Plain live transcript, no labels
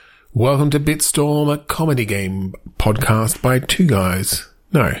Welcome to Bitstorm, a comedy game podcast by two guys.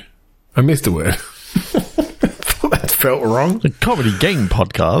 No, I missed a word. That felt wrong. A comedy game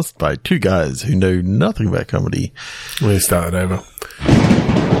podcast by two guys who know nothing about comedy. Let me start it over.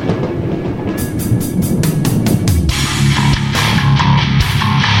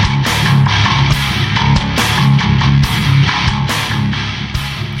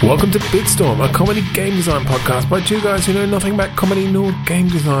 Welcome to Bitstorm, a comedy game design podcast by two guys who know nothing about comedy nor game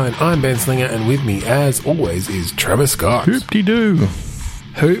design. I'm Ben Slinger, and with me, as always, is Trevor Scott. Hoop-de-doo.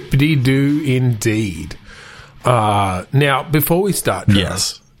 Hoop-de-doo indeed. Now, before we start, Trevor,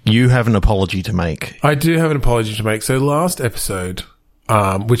 yes, you have an apology to make. I do have an apology to make. So last episode,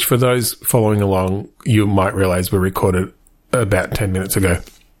 which for those following along, you might realise we recorded about 10 minutes ago,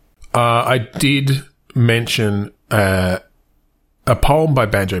 I did mention a poem by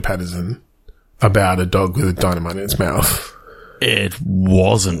Banjo Patterson about a dog with a dynamite in its mouth. It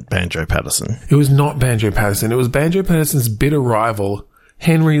wasn't Banjo Patterson. It was not Banjo Patterson. It was Banjo Patterson's bitter rival,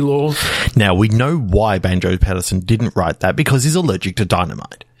 Henry Lawson. Now, we know why Banjo Patterson didn't write that, because he's allergic to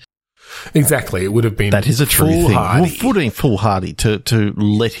dynamite. Exactly. It would have been that is a true thing. Well, it would have been foolhardy to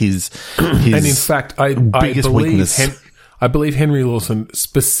let his and in fact, biggest weakness. I believe Henry Lawson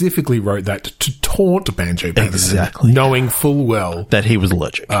specifically wrote that to taunt Banjo Patterson, exactly, knowing full well that he was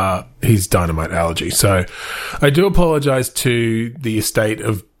allergic, his dynamite allergy. So, I do apologise to the estate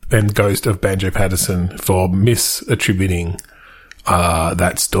of and ghost of Banjo Patterson for misattributing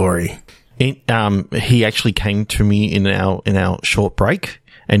that story. He actually came to me in our short break,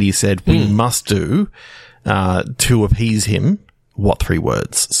 and he said we must do to appease him. What 3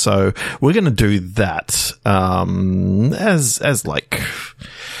 words? So we're going to do that as like,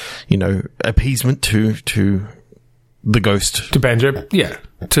 you know, appeasement to the ghost, to Banjo, yeah,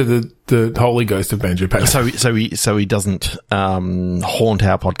 to the holy ghost of Banjo Patterson. So he doesn't haunt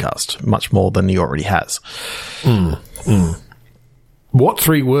our podcast much more than he already has. What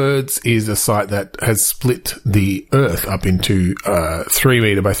 3 words is a site that has split the Earth up into 3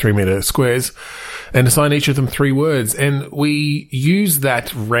 meter by 3 meter squares, and assign each of them 3 words. And we use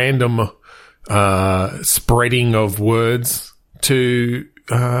that random spreading of words to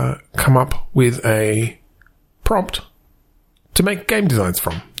come up with a prompt to make game designs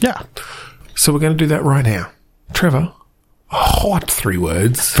from. Yeah. So we're going to do that right now. Trevor, what 3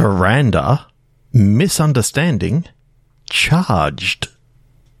 words? Veranda, misunderstanding, charged.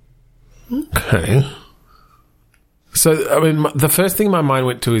 Okay. So, I mean, the first thing my mind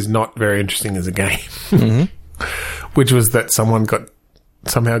went to is not very interesting as a game, which was that someone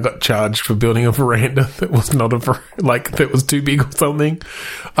somehow got charged for building a veranda that was not that was too big or something.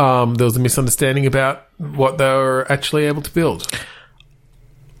 There was a misunderstanding about what they were actually able to build.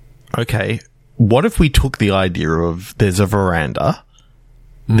 Okay. What if we took the idea of there's a veranda,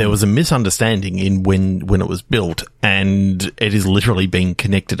 there was a misunderstanding in when it was built, and it is literally being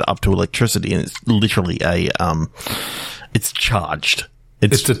connected up to electricity, and it's literally it's charged.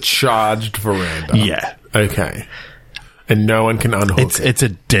 It's a charged veranda. Yeah. Okay. And no one can unhook it. It's a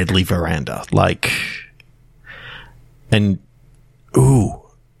deadly veranda. Okay.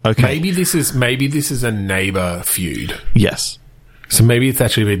 Maybe this is a neighbour feud. Yes. So maybe it's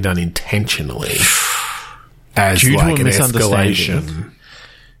actually been done intentionally as due like to an escalation.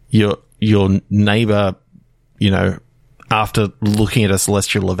 Your neighbour, you know, after looking at a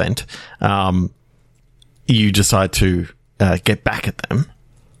celestial event, you decide to get back at them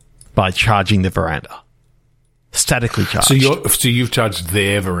by charging the veranda. Statically charged. So you've charged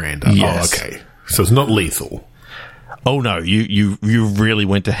their veranda. Yes. Oh, okay. So it's not lethal. Oh no, you really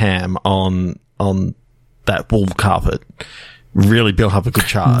went to ham on that wool carpet. Really built up a good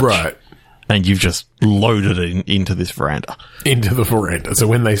charge. Right. And you've just loaded it into this veranda. Into the veranda. So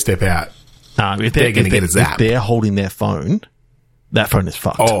when they step out, if they're going to get a zap. If they're holding their phone, that phone is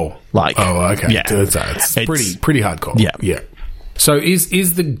fucked. Oh. Okay. Yeah. It's pretty hardcore. Yeah. Yeah. So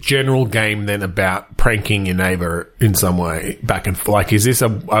is the general game then about pranking your neighbour in some way back and forth? Like, is this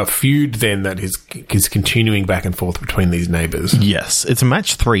a feud then that is continuing back and forth between these neighbours? Yes. It's a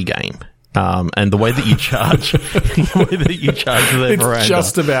match 3 game. And the way that you charge, their veranda. It's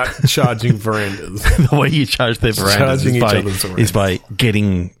just about charging verandas. The way you charge their verandas is by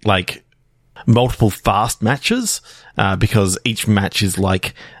getting like multiple fast matches, because each match is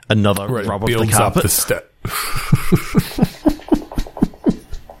like another rub of the carpet. Up the step.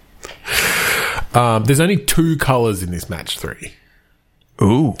 There's only 2 colours in this match 3.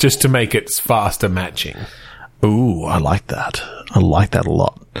 Ooh. Just to make it faster matching. Ooh, I like that. I like that a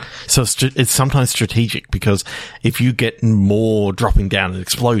lot. So it's sometimes strategic, because if you get more dropping down and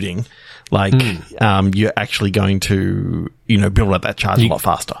exploding, you're actually going to, build up that charge a lot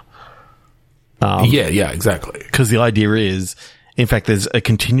faster. Yeah, exactly. Because the idea is, in fact, there's a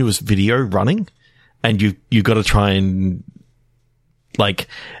continuous video running, and you've got to try and, like,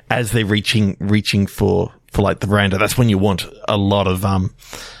 as they're reaching for like the veranda, that's when you want a lot of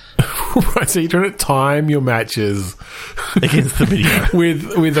Right, so you're trying to time your matches against the video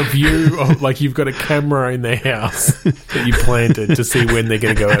with a view of, like, you've got a camera in their house that you planted to see when they're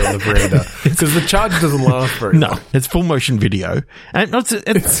going to go out on the veranda, because the charge doesn't last very long. No, it's full motion video, and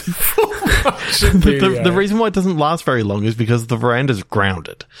it's full motion video. The reason why it doesn't last very long is because the veranda's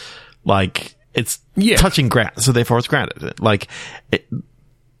grounded, like it's touching ground, so therefore it's grounded. Like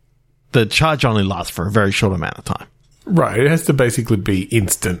the charge only lasts for a very short amount of time. Right, it has to basically be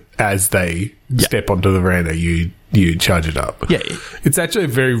instant as they step onto the veranda. You charge it up. Yeah, it's actually a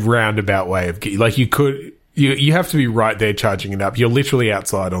very roundabout way of like you have to be right there charging it up. You're literally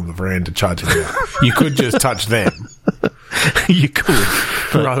outside on the veranda charging it up. You could just touch them. You could,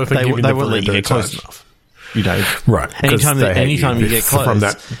 rather than giving the won't let you veranda get close charge. enough. You know, right? Anytime you get close from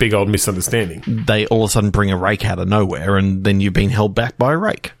that big old misunderstanding, they all of a sudden bring a rake out of nowhere, and then you've been held back by a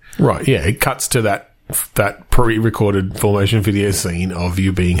rake. Right? Yeah, it cuts to that pre-recorded full motion video scene of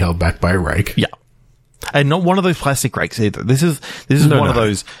you being held back by a rake. Yeah. And not one of those plastic rakes either. This is one of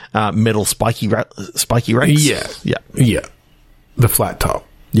those metal spiky rakes. Yeah. The flat top.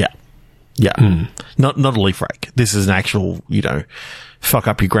 Yeah. Not a leaf rake. This is an actual, fuck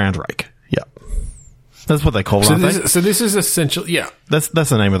up your ground rake. Yeah. That's what they call it. So this is essential. Yeah. That's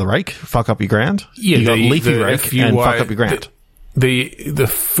the name of the rake. Fuck up your ground. Yeah. You got leafy rake and fuck up your ground. The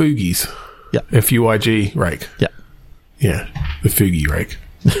Fugies. Yeah. FUIG rake. Yeah. Yeah. The Fugie rake.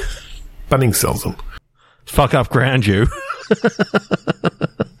 Bunnings sells them. Fuck up ground, you.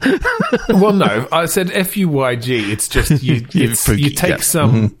 Well, no, I said FUYG. It's just you take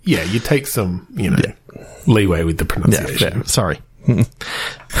some, you take some, leeway with the pronunciation. Yeah, sorry.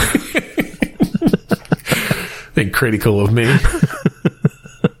 They're critical of me.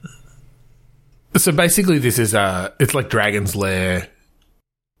 So basically, this is it's like Dragon's Lair.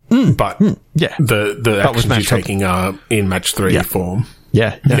 But the actions you're taking are in match 3 form.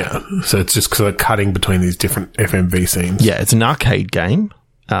 Yeah. So it's just sort of cutting between these different FMV scenes. Yeah, it's an arcade game,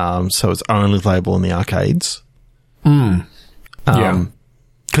 so it's only playable in the arcades. Because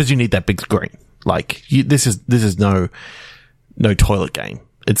you need that big screen. Like this is no toilet game.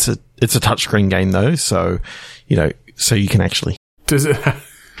 It's a touchscreen game though, so so you can actually. Does it?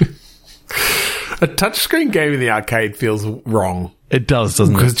 A touchscreen game in the arcade feels wrong. It does,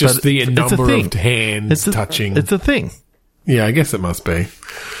 doesn't it? Because just the number of hands touching. It's a thing. Yeah, I guess it must be.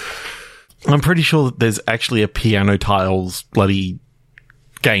 I'm pretty sure that there's actually a piano tiles bloody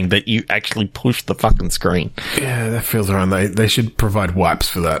game that you actually push the fucking screen. Yeah, that feels wrong. They should provide wipes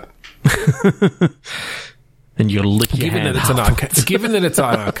for that. And you're licking your hand. Given that it's an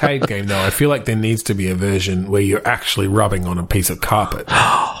arcade game, though, I feel like there needs to be a version where you're actually rubbing on a piece of carpet.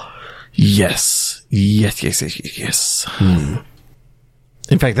 Yes. In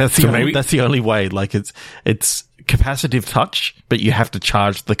fact, that's the only way. Like it's capacitive touch, but you have to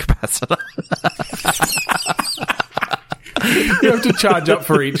charge the capacitor. You have to charge up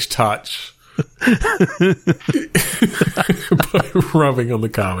for each touch by rubbing on the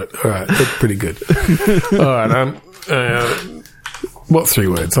carpet. All right, that's pretty good. All right, what 3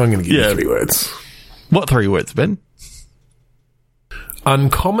 words? I'm going to give you 3 words. What 3 words, Ben?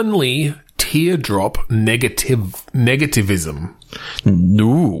 Uncommonly teardrop negativism.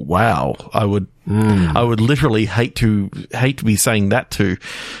 No, wow. I would literally hate to be saying that to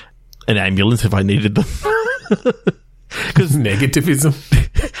an ambulance if I needed them. Because negativism.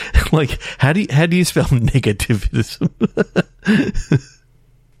 Like, how do you spell negativism?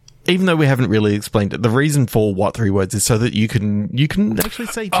 Even though we haven't really explained it, the reason for what 3 words is so that you can actually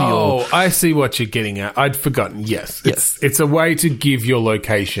say to your... Oh, I see what you're getting at. I'd forgotten. Yes. It's a way to give your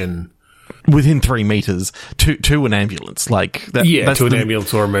location within 3 meters to an ambulance, like that. Yeah, that's to an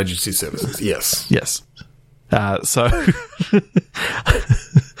ambulance or emergency services. Yes. So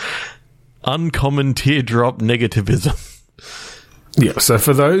uncommon teardrop negativism. Yeah. So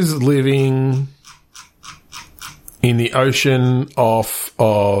for those living in the ocean in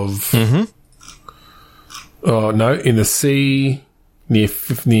the sea near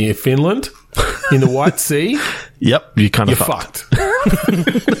Finland, in the White Sea. Yep, you're fucked.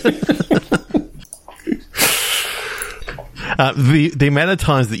 The amount of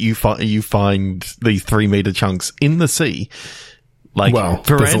times that you find these 3 meter chunks in the sea, like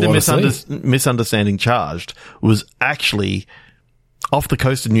veranda misunderstanding charged, was actually off the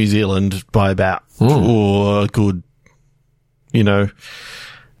coast of New Zealand by about a good,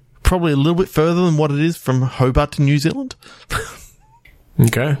 probably a little bit further than what it is from Hobart to New Zealand.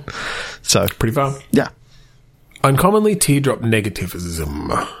 Okay. So, Pretty far. yeah. Uncommonly teardrop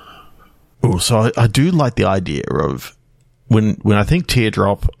negativism. Oh, so I do like the idea of when I think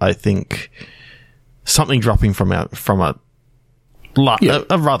teardrop, I think something dropping from a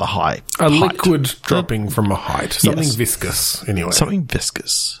rather high height. Liquid dropping from a height. Something viscous, anyway. Something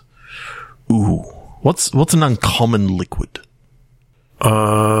viscous. Ooh. What's an uncommon liquid?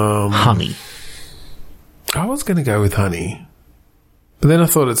 Honey. I was going to go with honey. But then I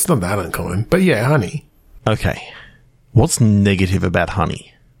thought it's not that uncommon. But yeah, honey. Okay. What's negative about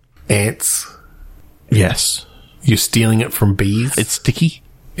honey? Ants. Yes. You're stealing it from bees. It's sticky.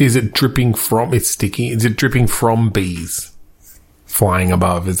 Is it dripping from... It's sticky. Is it dripping from bees? Flying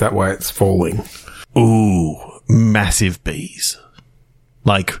above. Is that why it's falling? Ooh. Massive bees.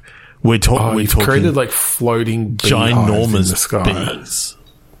 Like, we're talking... created like floating ginormous in the sky. bees.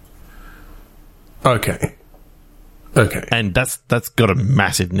 Okay. And that's got a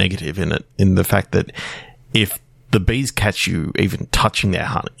massive negative in it, in the fact that if the bees catch you even touching their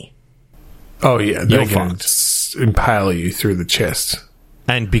honey... Oh, yeah. You're They can impale you through the chest.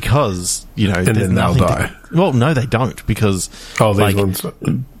 And because, and then they'll die. Well, no, they don't, because... Oh, these ones...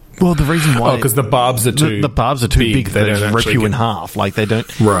 Well, the reason why... Oh, because the barbs are too... The barbs are too big. They don't rip you in half. Like, they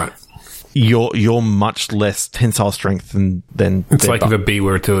don't... Right. You're much less tensile strength than It's like if a bee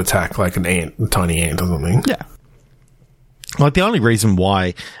were to attack like an ant, a tiny ant or something. Yeah. Like, the only reason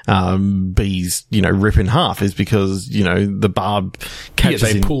why bees, rip in half is because, the barb catches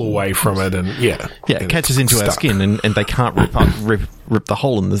they pull away from it and, it catches into our skin and they can't rip the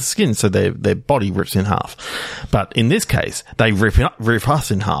hole in the skin, so their body rips in half. But in this case, they rip us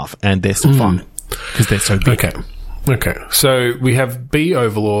in half and they're still fine because they're so big. Okay. So we have bee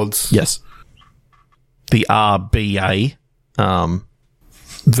overlords. Yes. The RBA.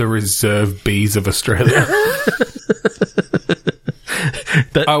 The Reserve Bees of Australia.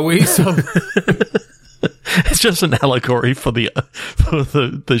 Are we some... It's just an allegory for the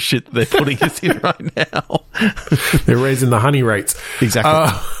shit they're putting us in right now. They're raising the honey rates.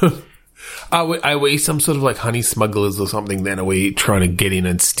 Exactly. Are we some sort of like honey smugglers or something then? Are we trying to get in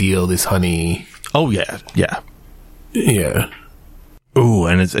and steal this honey? Oh, yeah. Yeah. Yeah. Ooh,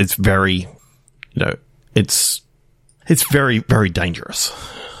 and it's very, it's very, very dangerous.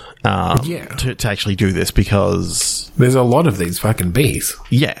 To actually do this, because there's a lot of these fucking bees.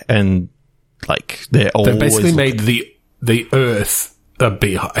 Yeah, and like they've basically made the Earth a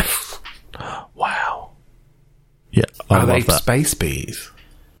beehive. Wow. Yeah, are they space bees?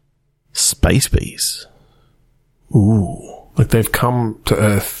 Space bees. Ooh, like they've come to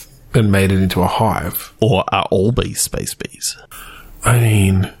Earth and made it into a hive. Or are all bees space bees? I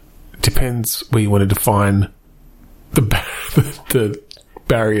mean, depends where you want to define the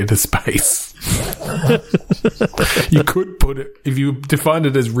barrier to space. You could put it, if you define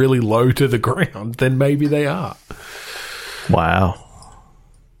it as really low to the ground, then maybe they are. Wow.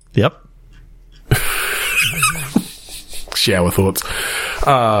 Yep. Shower thoughts.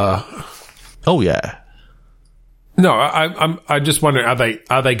 Oh yeah. No, I just wonder,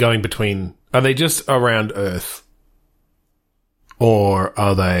 are they going between, are they just around Earth, or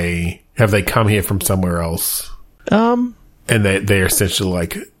have they come here from somewhere else? And they're essentially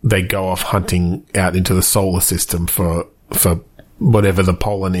like, they go off hunting out into the solar system for whatever the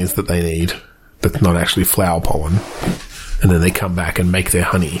pollen is that they need. That's not actually flower pollen. And then they come back and make their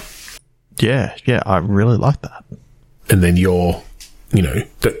honey. Yeah, I really like that. And then you're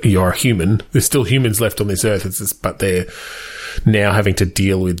a human. There's still humans left on this earth. But they're now having to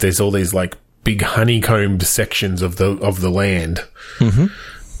deal with, there's all these like big honeycombed sections of the land. Mm-hmm.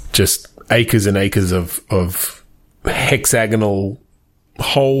 Just acres and acres of hexagonal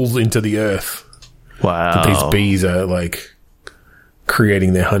holes into the earth. Wow. That these bees are like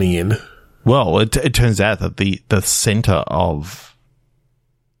creating their honey in. Well, it turns out that the center of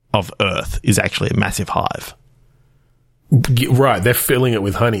Earth is actually a massive hive. Right, they're filling it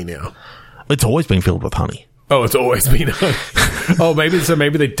with honey now. It's always been filled with honey. Oh, it's always been honey. Oh, maybe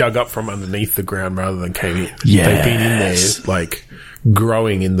they dug up from underneath the ground rather than came in. Yes. They've been in there, like,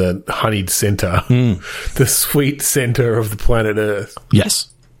 growing in the honeyed center. The sweet center of the planet Earth.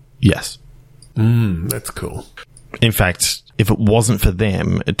 Yes. That's cool. In fact, if it wasn't for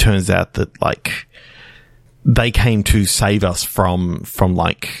them, it turns out that, like, they came to save us from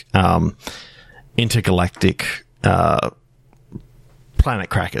like, intergalactic, planet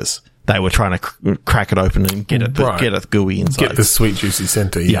crackers. They were trying to crack it open and get it gooey inside. Get the sweet juicy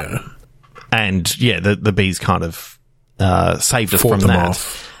center, yeah. And the bees kind of saved us Fought from them that.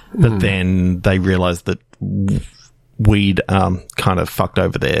 off. But then they realized that we'd kind of fucked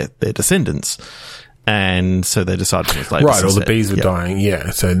over their descendants, And so they decided to enslave us. Right, all the instead. bees were dying.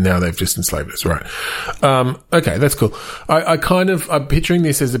 Yeah, so now they've just enslaved us. Right. Okay, that's cool. I'm picturing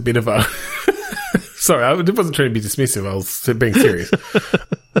this as a bit of a... Sorry, I wasn't trying to be dismissive. I was being serious.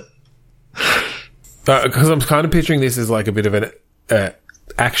 Because I'm kind of picturing this as like a bit of an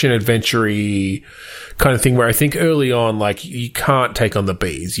action adventure-y kind of thing where I think early on, like, you can't take on the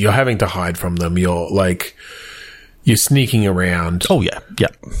bees. You're having to hide from them. You're sneaking around. Oh, yeah. Yeah.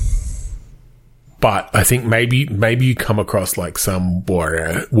 But I think maybe you come across like some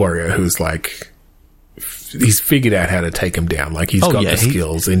warrior who's like, he's figured out how to take him down. Like he's got the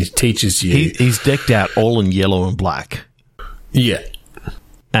skills and he teaches you. He's decked out all in yellow and black. Yeah.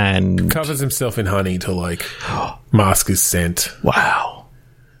 And covers himself in honey to like mask his scent. Wow.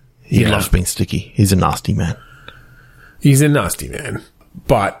 He loves being sticky. He's a nasty man. He's a nasty man.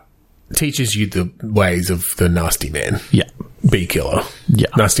 But teaches you the ways of the nasty man. Yeah. Bee killer. Yeah.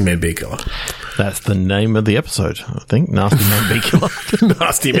 Nasty man bee killer. That's the name of the episode, I think. Nasty Man Bee Killer.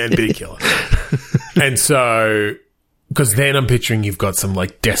 Nasty Man Bee Killer. And so, because then I'm picturing you've got some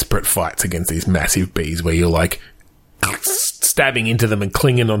like desperate fights against these massive bees where you're like stabbing into them and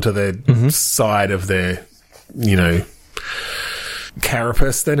clinging onto the side of their,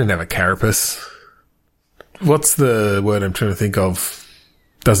 carapace. They don't have a carapace. What's the word I'm trying to think of?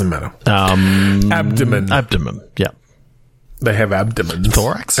 Doesn't matter. Abdomen. Abdomen, yeah. They have abdomen.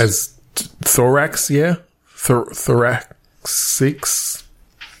 Thorax? As thorax, yeah. Thorax. Six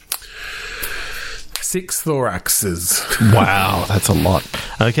thoraxes. Wow, that's a lot.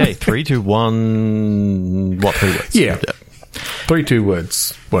 Okay, 3, 2, 1. What, 3 words? Yeah. 3, 2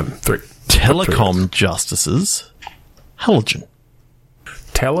 words. 1, 3. Telecom Justices. Halogen.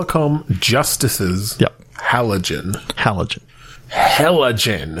 Telecom Justices. Yep. Halogen.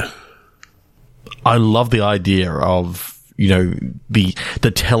 Halogen. I love the idea of, the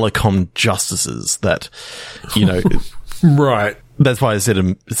Telecom Justices that, Right. That's why I said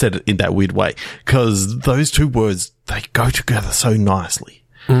it in that weird way, because those two words, they go together so nicely.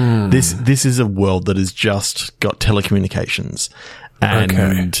 This is a world that has just got telecommunications,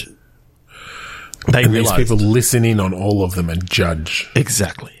 and they realize these people listen in on all of them and judge.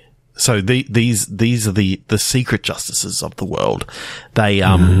 Exactly. So these are the secret justices of the world. They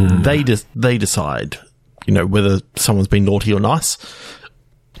they decide, whether someone's been naughty or nice.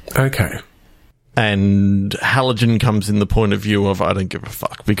 Okay. And Halogen comes in the point of view of I don't give a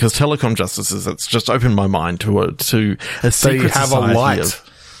fuck, because Telecom Justices, it's just opened my mind to a secret they have society a light.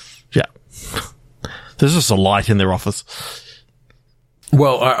 There's just a light in their office.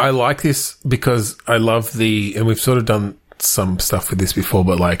 Well, I like this because I love and we've sort of done some stuff with this before,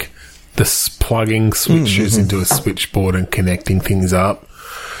 but like plugging switches into a switchboard and connecting things up.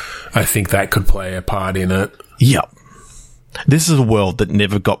 I think that could play a part in it. Yep. This is a world that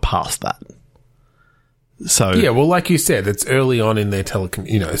never got past that. So yeah, well, like you said, it's early on in their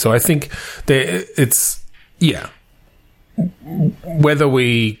telecom, so I think whether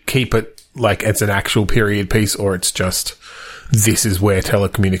we keep it like it's an actual period piece or it's just this is where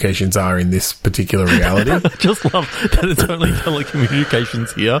telecommunications are in this particular reality. I just love that it's only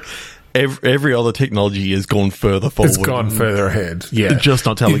telecommunications here. Every other technology has gone further forward. It's gone further ahead. Yeah. Just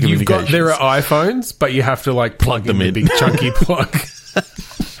not telecommunications. There are iPhones, but you have to like plug them in. Big chunky plug.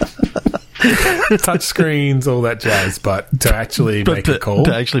 Touch screens, all that jazz, but to actually make a call.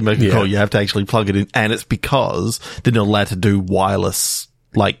 To actually make a call, you have to actually plug it in, and it's because they're not allowed to do wireless,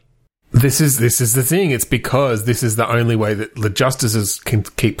 like... This is the thing. It's because this is the only way that the justices can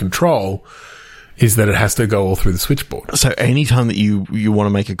keep control, is that it has to go all through the switchboard. So anytime that you want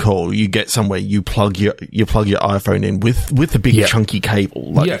to make a call, you get somewhere, you plug your iPhone in with the big chunky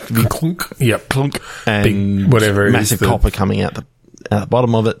cable. Like, clunk. Yep. Clunk. And big, whatever it massive is, copper coming out the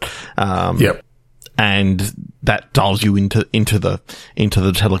bottom of it. And that dials you into the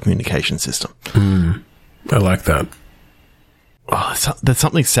telecommunication system. I like that. Oh, there's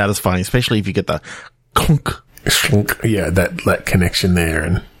something satisfying, especially if you get the clunk. Yeah, that connection there,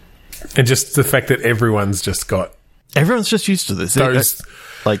 and just the fact that everyone's just used to this.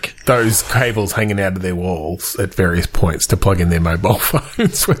 Those cables hanging out of their walls at various points to plug in their mobile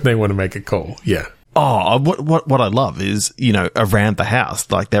phones when they want to make a call. Yeah. Oh, what I love is, around the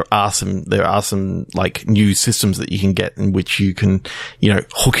house, like there are some like new systems that you can get in which you can,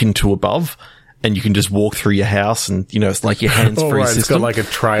 hook into above, and you can just walk through your house, and it's like your hands-free system. It's got like a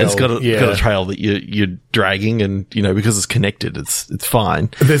trail. It's got a trail that you're dragging, and because it's connected, it's fine.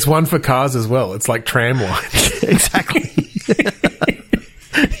 There's one for cars as well. It's like tram lines. Exactly.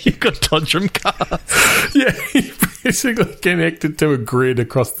 You've got Dodgem cars. Yeah. basically connected to a grid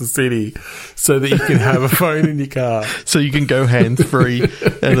across the city so that you can have a phone in your car. So you can go hands-free,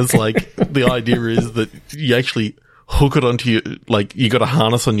 and it's like, the idea is that you actually hook it onto your, like, you got a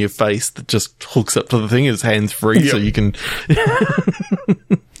harness on your face that just hooks up to the thing. It's hands-free, so you can...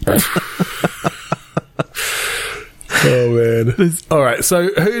 Oh man! All right. So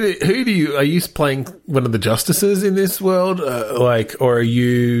who do you are you playing one of the justices in this world, or are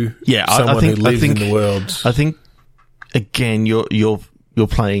you someone who lives in the world? I think again you're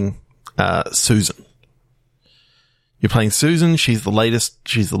playing Susan. You're playing Susan. She's the latest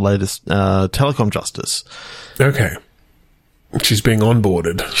Telecom Justice. Okay. She's being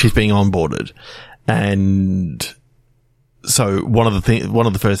onboarded, and. So one of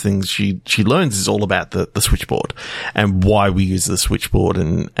the first things she learns is all about the switchboard and why we use the switchboard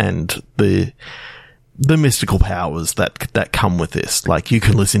and the mystical powers that come with this. Like, you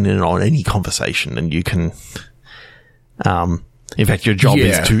can listen in on any conversation, and you can, in fact, your job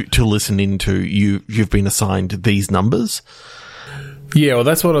is to listen into you've been assigned these numbers. Yeah, well,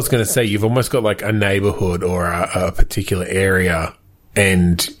 that's what I was going to say. You've almost got like a neighborhood or a particular area.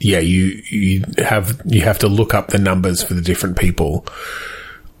 And you have to look up the numbers for the different people.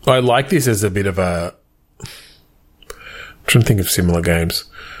 I like this as a bit of a. I'm trying to think of similar games,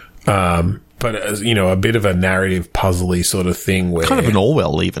 but as a bit of a narrative puzzly sort of thing, where kind of an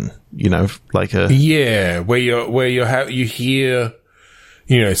Orwell, even like a where you hear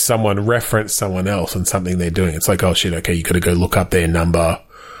someone reference someone else and something they're doing. It's like, oh shit, okay, you got to go look up their number.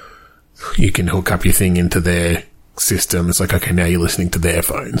 You can hook up your thing into their system. It's like, okay, now you're listening to their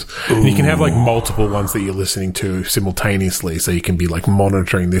phones. And you can have like multiple ones that you're listening to simultaneously, so you can be like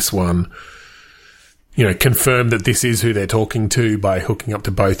monitoring this one, confirm that this is who they're talking to by hooking up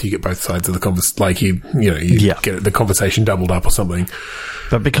to both. You get both sides of the conversation, like you get the conversation doubled up or something.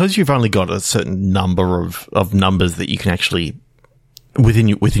 But because you've only got a certain number of numbers that you can actually within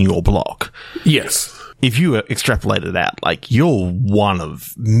your block, yes. If you extrapolate it out, like, you're one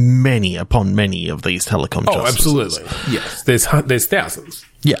of many upon many of these Telecom Justices. Oh, absolutely. Yes. There's thousands.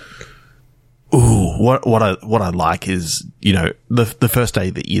 Yeah. Ooh, what I like is, the first day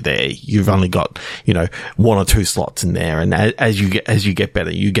that you're there, you've only got, one or two slots in there. And as you get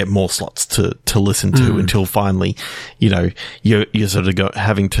better, you get more slots to listen to until finally, you're sort of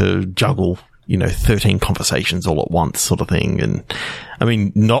having to juggle 13 conversations all at once, sort of thing. And I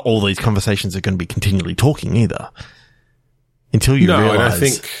mean, not all these conversations are going to be continually talking either, until you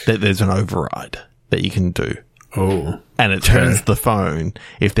realize that there's an override that you can do. Oh, and it turns the phone.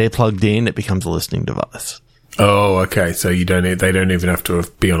 If they're plugged in, it becomes a listening device. Oh, okay. So they don't even have to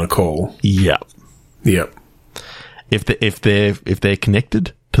be on a call. Yep. If they're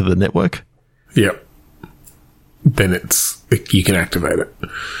connected to the network. Yep. Then you can activate it.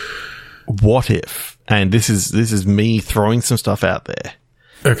 What if, and this is me throwing some stuff out there.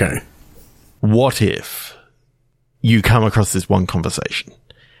 Okay. What if you come across this one conversation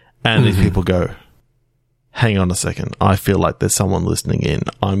and these people go, hang on a second, I feel like there's someone listening in.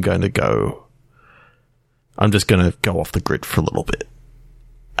 I'm just going to go off the grid for a little bit.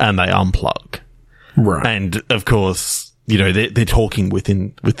 And they unplug. Right. And of course, they're talking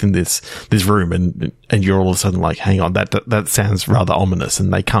within this room, and you're all of a sudden like, hang on, that sounds rather ominous.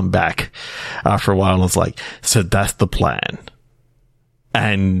 And they come back after a while, and it's like, so that's the plan.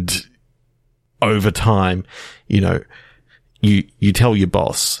 And over time, you tell your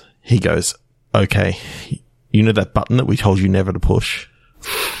boss, he goes, okay, that button that we told you never to push?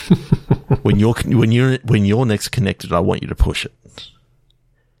 when you're next connected, I want you to push it.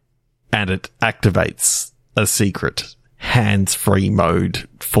 And it activates a secret hands-free mode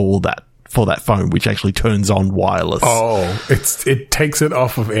for that phone, which actually turns on wireless. Oh, it takes it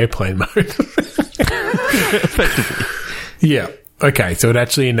off of airplane mode. Effectively. Yeah. Okay, so it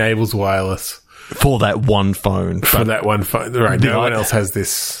actually enables wireless. For that one phone. Right, no one else has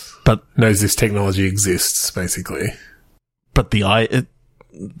this, but knows this technology exists, basically. But the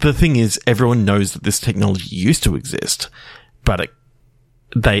thing is, everyone knows that this technology used to exist, but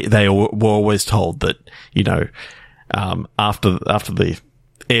they were always told that, after the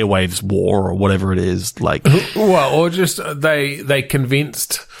airwaves war or whatever it is, like, well, or just they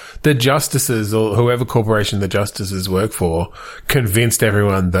convinced the justices, or whoever corporation the justices work for, convinced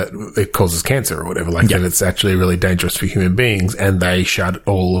everyone that it causes cancer or whatever, like that it's actually really dangerous for human beings, and they shut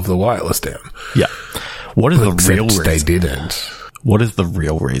all of the wireless down. Yeah. What is the real reason? They didn't. What is the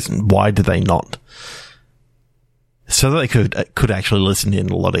real reason? Why did they not? So that they could actually listen in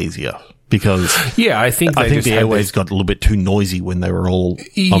a lot easier. Because I think the airwaves got a little bit too noisy when they were all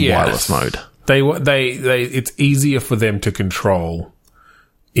on wireless mode. It's easier for them to control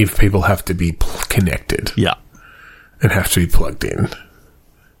if people have to be connected. Yeah. and have to be plugged in.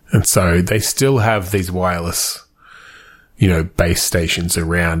 And so they still have these wireless, base stations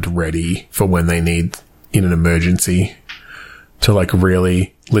around ready for when they need, in an emergency, to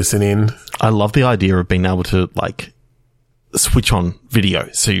really listen in. I love the idea of being able to switch on video.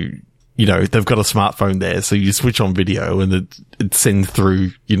 So they've got a smartphone there, so you switch on video and it sends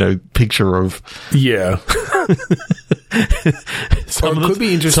through picture of Some of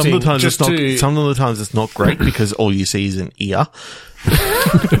the times it's not great because all you see is an ear.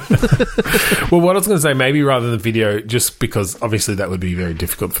 Well, what I was going to say, maybe rather than video, just because obviously that would be very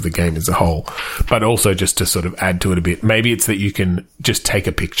difficult for the game as a whole, but also just to sort of add to it a bit, maybe it's that you can just take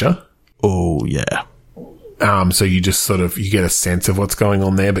a picture. Oh, yeah. So you just you get a sense of what's going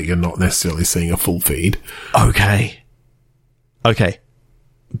on there, but you're not necessarily seeing a full feed. Okay.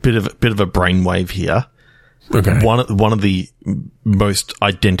 Bit of a brainwave here. Okay. One of the most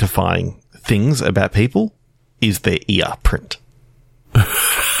identifying things about people is their ear print.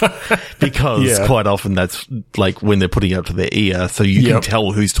 Because quite often that's when they're putting it up to their ear, so you can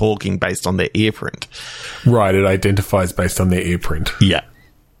tell who's talking based on their ear print. Right, it identifies based on their ear print. Yeah.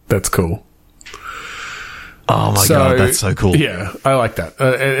 That's cool. Oh my God, that's so cool. Yeah, I like that.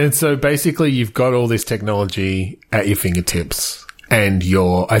 And so basically you've got all this technology at your fingertips, and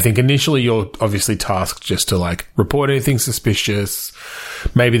I think initially you're obviously tasked just to report anything suspicious.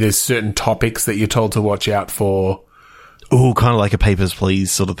 Maybe there's certain topics that you're told to watch out for. Oh, kind of like a Papers,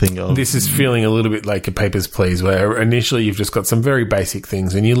 Please sort of thing. This is feeling a little bit like a Papers, Please, where initially you've just got some very basic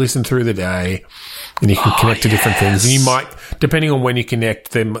things and you listen through the day and you can connect to different things. And you might, depending on when you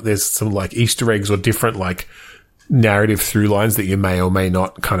connect them, there's some Easter eggs or different narrative through lines that you may or may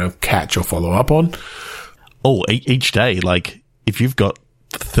not kind of catch or follow up on. Oh, each day, if you've got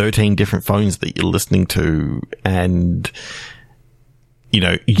 13 different phones that you're listening to and... you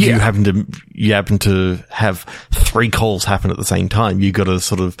happen to have 3 calls happen at the same time. You got to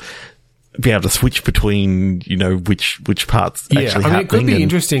sort of be able to switch between, which parts actually happening. It could be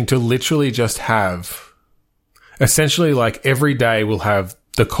interesting to literally just have, essentially, every day we'll have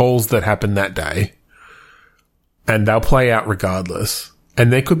the calls that happen that day, and they'll play out regardless.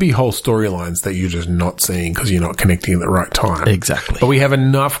 And there could be whole storylines that you're just not seeing because you're not connecting at the right time. Exactly. But we have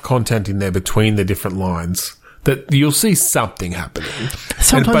enough content in there between the different lines that you'll see something happening.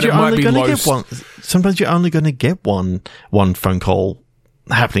 Sometimes you're only going to get one. Sometimes you're only going to get one phone call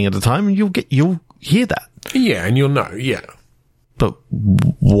happening at a time, and you'll hear that. Yeah, and you'll know. Yeah. But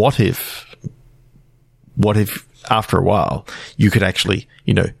what if after a while you could actually,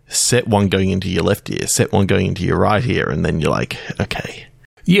 set one going into your left ear, set one going into your right ear, and then you're like, okay.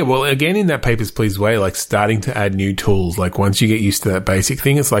 Yeah, well, again, in that Papers, Please way, starting to add new tools. Once you get used to that basic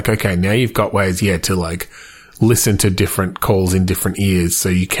thing, it's okay, now you've got ways, to listen to different calls in different ears, so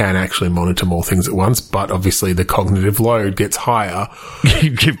you can actually monitor more things at once, but obviously the cognitive load gets higher.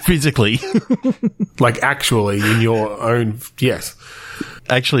 Physically. Actually in your own, yes.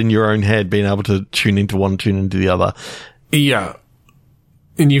 Actually in your own head, being able to tune into one, tune into the other. Yeah.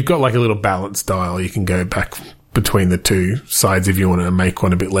 And you've got a little balance dial. You can go back between the two sides if you want to make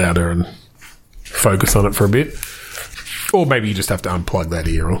one a bit louder and focus on it for a bit. Or maybe you just have to unplug that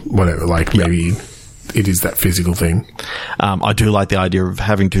ear or whatever. Maybe it is that physical thing. I do like the idea of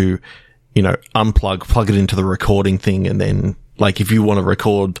having to, plug it into the recording thing, and then, if you want to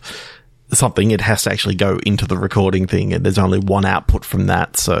record something, it has to actually go into the recording thing, and there's only one output from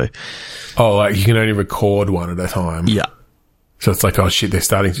that, so... Oh, you can only record one at a time. Yeah. So it's oh shit, they're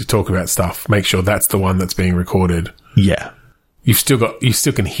starting to talk about stuff. Make sure that's the one that's being recorded. Yeah. You still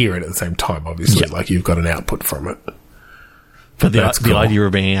can hear it at the same time, obviously. Yeah. You've got an output from it. But the idea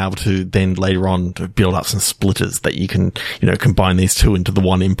of being able to then later on to build up some splitters that you can, combine these two into the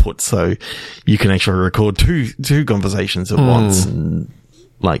one input, so you can actually record two conversations at once, and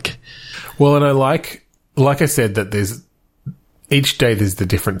Well, and I like I said, that each day there's the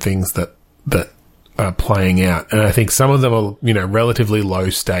different things that are playing out, and I think some of them are relatively low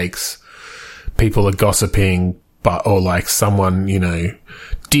stakes. People are gossiping, or someone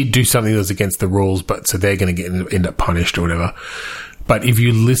did do something that was against the rules, but so they're going to end up punished or whatever. But if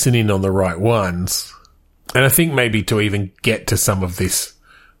you listen in on the right ones, and I think maybe to even get to some of this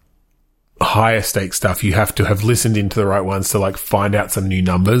higher stake stuff, you have to have listened into the right ones to find out some new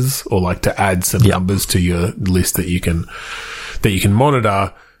numbers, or to add some numbers to your list that you can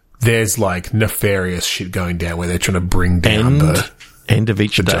monitor. There's nefarious shit going down where they're trying to bring down the end of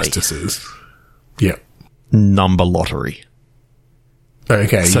each day justices. Yeah. Number lottery.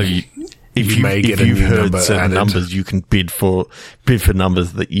 Okay. So if you've heard certain numbers, you can bid for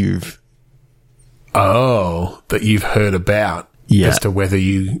numbers that you've heard about. Yeah. As to whether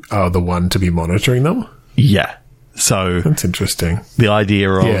you are the one to be monitoring them. Yeah. So that's interesting. The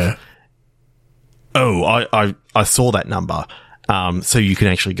idea of, I saw that number. So you can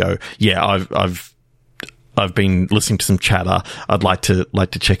actually go, I've been listening to some chatter. I'd like to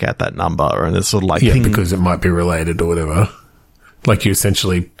check out that number, and it's sort of like because it might be related or whatever. Like you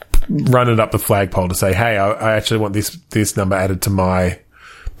essentially run it up the flagpole to say, hey, I actually want this number added to my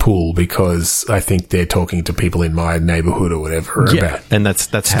pool because I think they're talking to people in my neighborhood or whatever. About and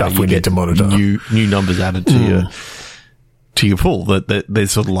that's how you get to monitor new numbers added to your pool. That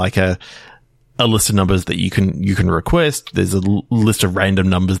there's sort of like a list of numbers that you can request. There's a list of random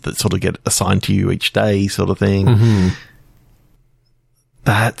numbers that sort of get assigned to you each day, sort of thing. Mm-hmm.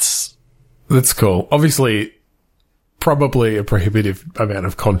 That's cool. Obviously, probably a prohibitive amount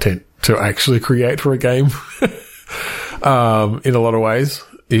of content to actually create for a game, in a lot of ways.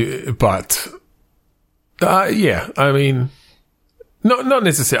 But I mean, not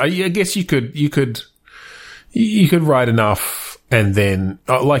necessarily. I guess you could write enough, and then,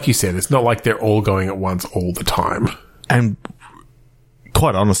 like you said, it's not like they're all going at once all the time. And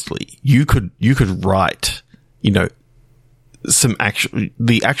quite honestly, you could write, the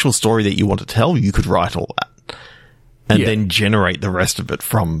actual story that you want to tell. You could write all that, and then generate the rest of it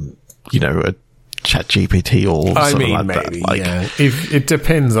from, a ChatGPT or something like maybe, that. Like, if it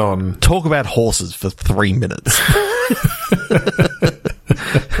depends on. Talk about horses for 3 minutes.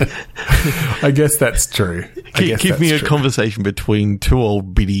 I guess that's true. Give me a conversation between two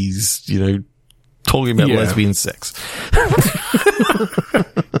old biddies, talking about lesbian sex.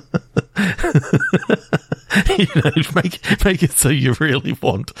 Make it so you really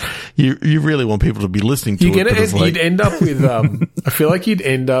want people to be listening to it. You'd end up with I feel like you'd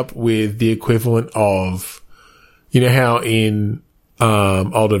end up with the equivalent of, how in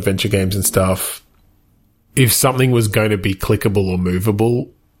old adventure games and stuff, if something was going to be clickable or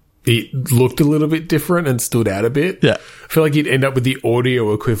movable, it looked a little bit different and stood out a bit. Yeah. I feel like you'd end up with the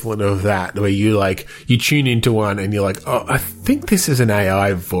audio equivalent of that, where you tune into one and you're like, oh, I think this is an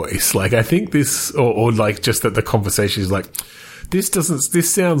AI voice. Like, I think this, or like just that the conversation is like, this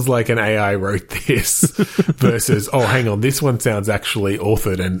sounds like an AI wrote this versus, oh, hang on, this one sounds actually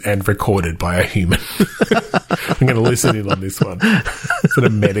authored and recorded by a human. I'm going to listen in on this one. Sort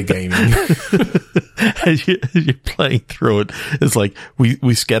of metagaming. As you're playing through it, it's like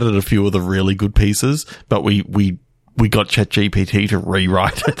we scattered a few of the really good pieces, but we got ChatGPT to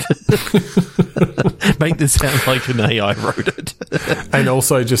rewrite it. Make this sound like an AI wrote it. And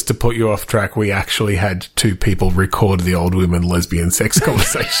also, just to put you off track, we actually had 2 people record the old women lesbian sex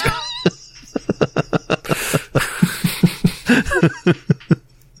conversation.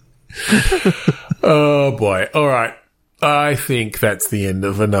 Oh boy. All right. I think that's the end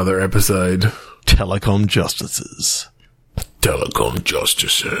of another episode. Telecom Justices. Telecom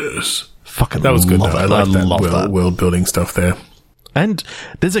Justices. Fucking that was good. I like that world building stuff there. And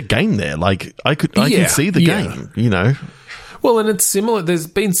there's a game there. Like I can see the game. Well, and it's similar. There's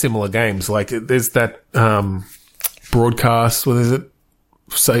been similar games. Like there's that broadcast. What is it?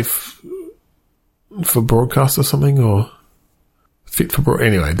 Safe for broadcast or something, or fit for broad.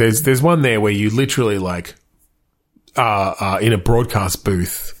 Anyway, there's one there where you literally are in a broadcast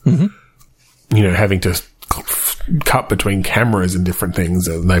booth. Mm-hmm. Having to cut between cameras and different things,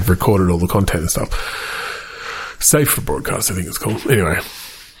 and they've recorded all the content and stuff. Safe for broadcast, I think it's called. Anyway.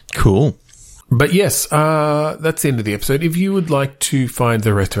 Cool. But yes, that's the end of the episode. If you would like to find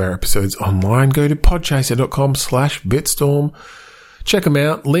the rest of our episodes online, go to podchaser.com/bitstorm. Check them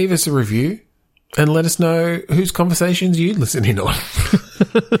out, leave us a review, and let us know whose conversations you listen in on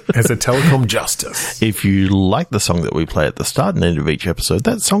as a Telecom Justice. If you like the song that we play at the start and end of each episode,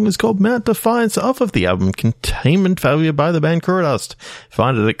 that song is called Mount Defiance off of the album Containment Failure by the band Kuradust.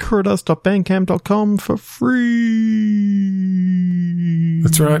 Find it at kuradust.bandcamp.com for free.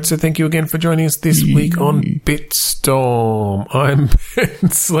 That's right. So thank you again for joining us this week on Bitstorm. I'm Ben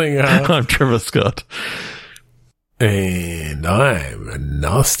Slinger. I'm Trevor Scott. And I'm a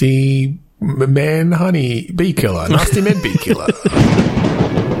nasty man honey bee killer. Nasty med bee killer.